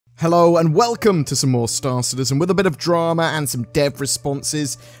Hello and welcome to some more Star Citizen with a bit of drama and some dev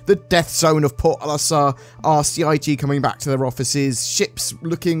responses. The death zone of Port Olisar, our CIG coming back to their offices, ships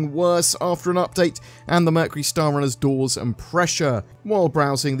looking worse after an update, and the Mercury Star Runner's doors and pressure. While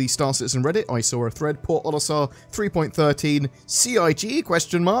browsing the Star Citizen Reddit, I saw a thread, Port Olisar 3.13 CIG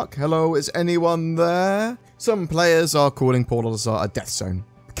question mark. Hello, is anyone there? Some players are calling Port Olisar a death zone.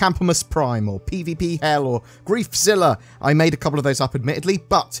 Campamus Prime or PvP Hell or Griefzilla. I made a couple of those up admittedly,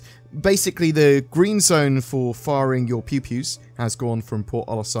 but basically the green zone for firing your pew-pews has gone from Port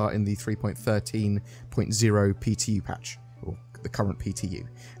Olisar in the 3.13.0 PTU patch, or the current PTU,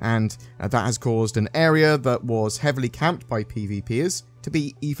 and that has caused an area that was heavily camped by PvPers to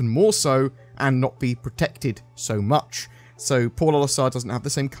be even more so and not be protected so much. So Port Olisar doesn't have the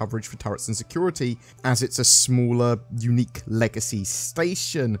same coverage for turrets and security as it's a smaller, unique legacy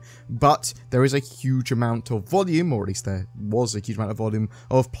station. But there is a huge amount of volume, or at least there was a huge amount of volume,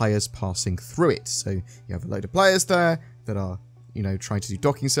 of players passing through it. So you have a load of players there that are, you know, trying to do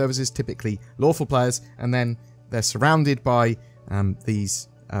docking services, typically lawful players, and then they're surrounded by these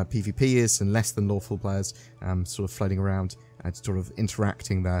PvPers and less than lawful players sort of floating around and sort of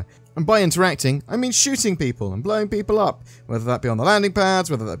interacting there. And by interacting, I mean shooting people and blowing people up, whether that be on the landing pads,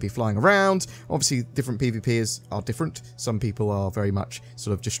 whether that be flying around. Obviously, different PvPers are different. Some people are very much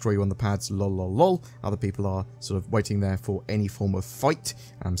sort of destroy you on the pads, lol lol lol. Other people are sort of waiting there for any form of fight.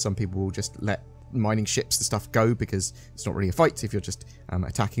 Some people will just let mining ships and stuff go because it's not really a fight if you're just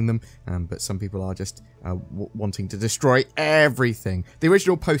attacking them, but some people are just wanting to destroy everything. The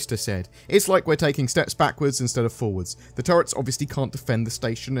original poster said, it's like we're taking steps backwards instead of forwards. The turrets obviously can't defend the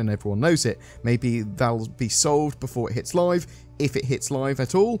station and everyone knows it. Maybe that'll be solved before it hits live, if it hits live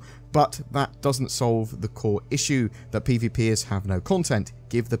at all, but that doesn't solve the core issue that PvPers have no content.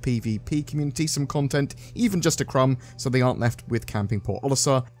 Give the PvP community some content, even just a crumb, so they aren't left with camping Port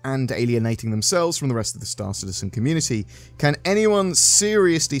Olisar and alienating themselves from the rest of the Star Citizen community. Can anyone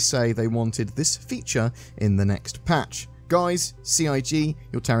seriously say they wanted this feature in the next patch? Guys, CIG,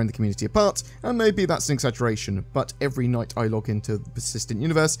 you're tearing the community apart, and maybe that's an exaggeration, but every night I log into the persistent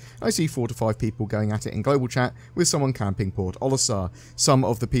universe, I see 4 to 5 people going at it in global chat with someone camping Port Olisar. Some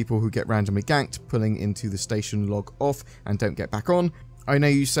of the people who get randomly ganked pulling into the station log off and don't get back on. I know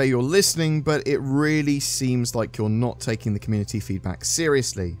you say you're listening, but it really seems like you're not taking the community feedback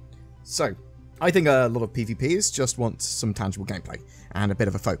seriously. So, I think a lot of PvPers just want some tangible gameplay and a bit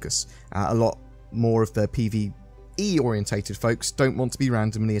of a focus. A lot more of the PvE-orientated folks don't want to be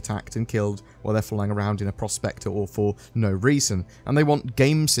randomly attacked and killed while they're flying around in a prospector or for no reason, and they want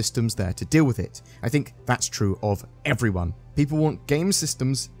game systems there to deal with it. I think that's true of everyone. People want game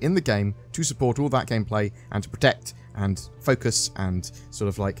systems in the game to support all that gameplay and to protect and focus and sort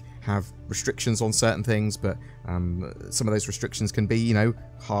of like have restrictions on certain things, but some of those restrictions can be, you know,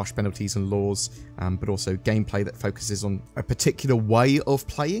 harsh penalties and laws, but also gameplay that focuses on a particular way of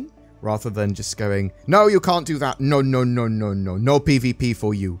playing, rather than just going, no, you can't do that, no, no, no, no, no, no PvP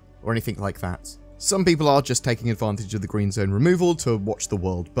for you, or anything like that. Some people are just taking advantage of the green zone removal to watch the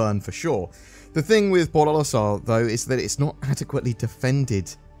world burn for sure. The thing with Port Olisar, though, is that it's not adequately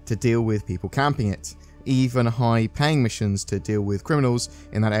defended to deal with people camping it. Even high-paying missions to deal with criminals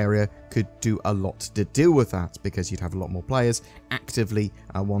in that area could do a lot to deal with that, because you'd have a lot more players actively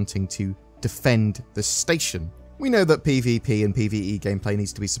wanting to defend the station. We know that PvP and PvE gameplay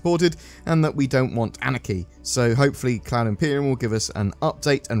needs to be supported, and that we don't want anarchy, so hopefully Cloud Imperium will give us an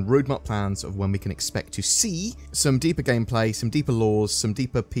update and roadmap plans of when we can expect to see some deeper gameplay, some deeper laws, some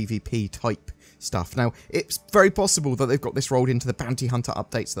deeper PvP type stuff. Now, it's very possible that they've got this rolled into the bounty hunter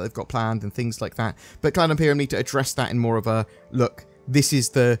updates that they've got planned and things like that, but Cloud Imperium need to address that in more of a, look, this is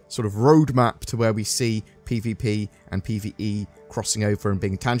the sort of roadmap to where we see PvP and PvE crossing over and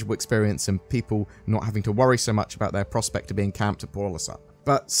being a tangible experience and people not having to worry so much about their prospect of being camped at Port Olisar.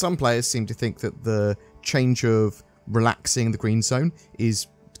 But some players seem to think that the change of relaxing the green zone is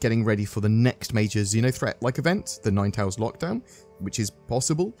getting ready for the next major Xenothreat-like event, the Ninetales lockdown, which is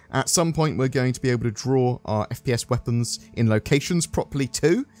possible. At some point, we're going to be able to draw our FPS weapons in locations properly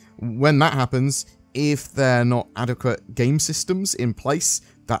too. When that happens, if they're not adequate game systems in place,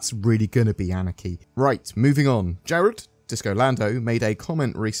 that's really going to be anarchy. Right, moving on. Jared, Disco Lando, made a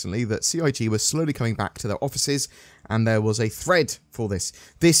comment recently that CIG was slowly coming back to their offices, and there was a thread for this.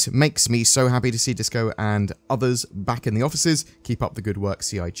 This makes me so happy to see Disco and others back in the offices. Keep up the good work,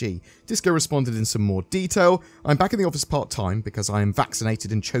 CIG. Disco responded in some more detail. I'm back in the office part-time because I am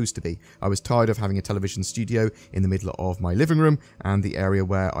vaccinated and chose to be. I was tired of having a television studio in the middle of my living room, and the area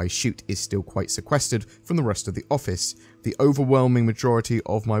where I shoot is still quite sequestered from the rest of the office. The overwhelming majority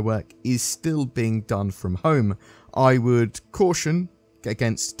of my work is still being done from home. I would caution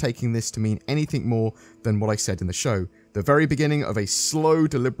against taking this to mean anything more than what I said in the show. The very beginning of a slow,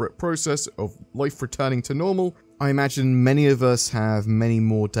 deliberate process of life returning to normal. I imagine many of us have many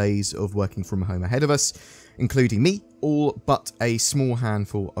more days of working from home ahead of us, including me, all but a small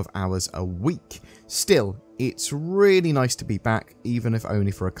handful of hours a week. Still, it's really nice to be back, even if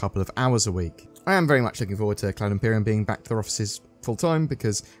only for a couple of hours a week. I am very much looking forward to Cloud Imperium being back to their offices full-time,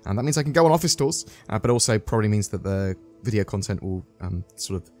 because that means I can go on office tours, but also probably means that the video content will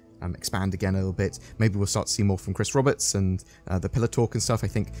expand again a little bit. Maybe we'll start to see more from Chris Roberts and the Pillar Talk and stuff. I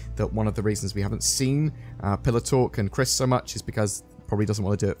think that one of the reasons we haven't seen Pillar Talk and Chris so much is because probably doesn't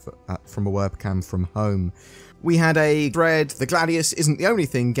want to do it from a webcam from home. We had a thread, the Gladius isn't the only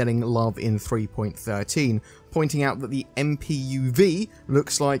thing getting love in 3.13, pointing out that the MPUV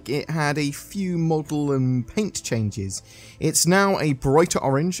looks like it had a few model and paint changes. It's now a brighter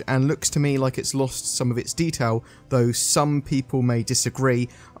orange and looks to me like it's lost some of its detail, though some people may disagree.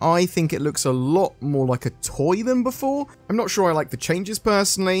 I think it looks a lot more like a toy than before. I'm not sure I like the changes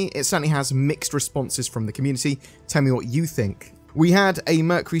personally. It certainly has mixed responses from the community. Tell me what you think. We had a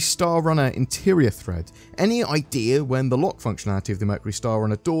Mercury Star Runner interior thread. Any idea when the lock functionality of the Mercury Star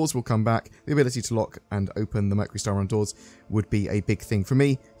Runner doors will come back? The ability to lock and open the Mercury Star Runner doors would be a big thing for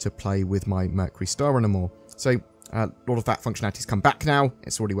me to play with my Mercury Star Runner more. So a lot of that functionality's come back now.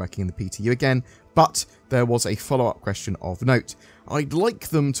 It's already working in the PTU again, but there was a follow-up question of note. I'd like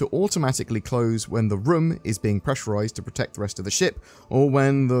them to automatically close when the room is being pressurized to protect the rest of the ship, or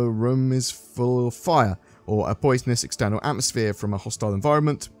when the room is full of fire, or a poisonous external atmosphere from a hostile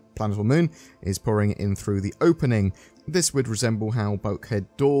environment, planet or moon, is pouring in through the opening. This would resemble how bulkhead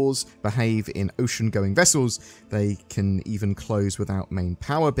doors behave in ocean-going vessels. They can even close without main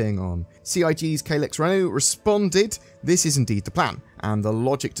power being on. CIG's Calyx Renu responded, this is indeed the plan, and the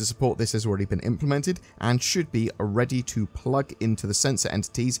logic to support this has already been implemented and should be ready to plug into the sensor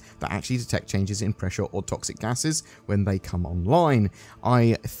entities that actually detect changes in pressure or toxic gases when they come online.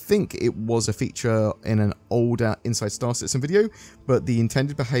 I think it was a feature in an older Inside Star Citizen video, but the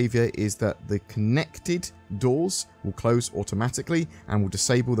intended behavior is that the connected doors will close automatically and will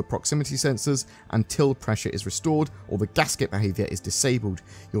disable the proximity sensors until pressure is restored or the gasket behavior is disabled.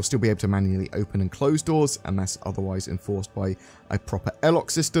 You'll still be able to manually open and close doors unless otherwise enforced by a proper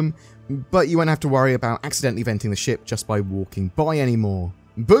airlock system, but you won't have to worry about accidentally venting the ship just by walking by anymore.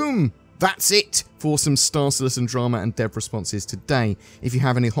 Boom! That's it for some Star Citizen drama and dev responses today. If you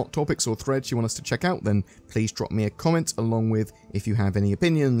have any hot topics or threads you want us to check out, then please drop me a comment, along with if you have any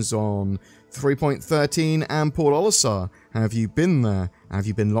opinions on 3.13 and Port Olisar. Have you been there? Have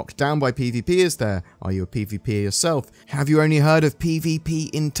you been locked down by PvPers there? Are you a PvPer yourself? Have you only heard of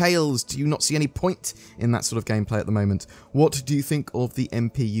PvP in Tales? Do you not see any point in that sort of gameplay at the moment? What do you think of the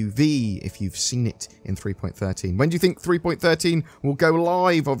MPUV, if you've seen it in 3.13? When do you think 3.13 will go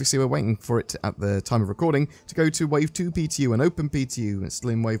live? Obviously, we're waiting for it at the time of recording to go to Wave 2 PTU and Open PTU. It's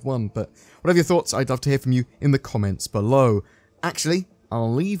still in Wave 1, but whatever your thoughts, I'd love to hear from you in the comments below. Actually,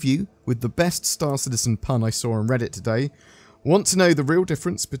 I'll leave you with the best Star Citizen pun I saw on Reddit today. Want to know the real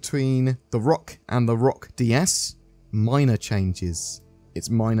difference between the Rock and the Rock DS? Minor changes. It's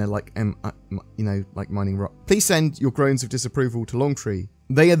minor like, like mining rock. Please send your groans of disapproval to Longtree.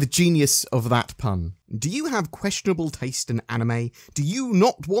 They are the genius of that pun. Do you have questionable taste in anime? Do you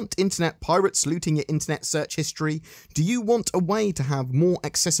not want internet pirates looting your internet search history? Do you want a way to have more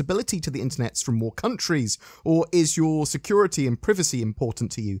accessibility to the internets from more countries? Or is your security and privacy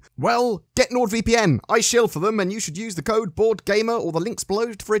important to you? Well, get NordVPN. I shill for them, and you should use the code BoredGamer or the links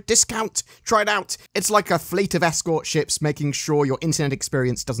below for a discount. Try it out. It's like a fleet of escort ships making sure your internet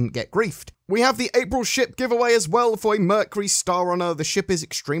experience doesn't get griefed. We have the April ship giveaway as well for a Mercury Star Runner. The ship is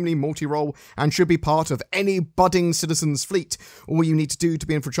extremely multi-role and should be part of any budding citizen's fleet. All you need to do to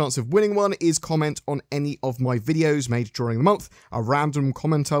be in for a chance of winning one is comment on any of my videos made during the month. A random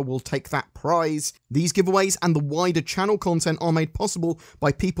commenter will take that prize. These giveaways and the wider channel content are made possible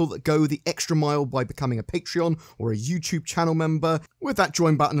by people that go the extra mile by becoming a Patreon or a YouTube channel member with that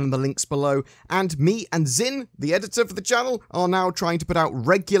join button and the links below. And me and Zin, the editor for the channel, are now trying to put out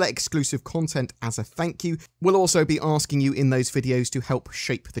regular exclusive content as a thank you. We'll also be asking you in those videos to help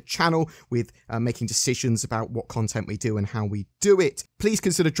shape the channel with making decisions about what content we do and how we do it. Please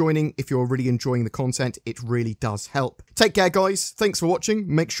consider joining if you're really enjoying the content. It really does help. Take care, guys. Thanks for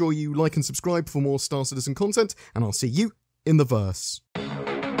watching. Make sure you like and subscribe for more Star Citizen content, and I'll see you in the verse.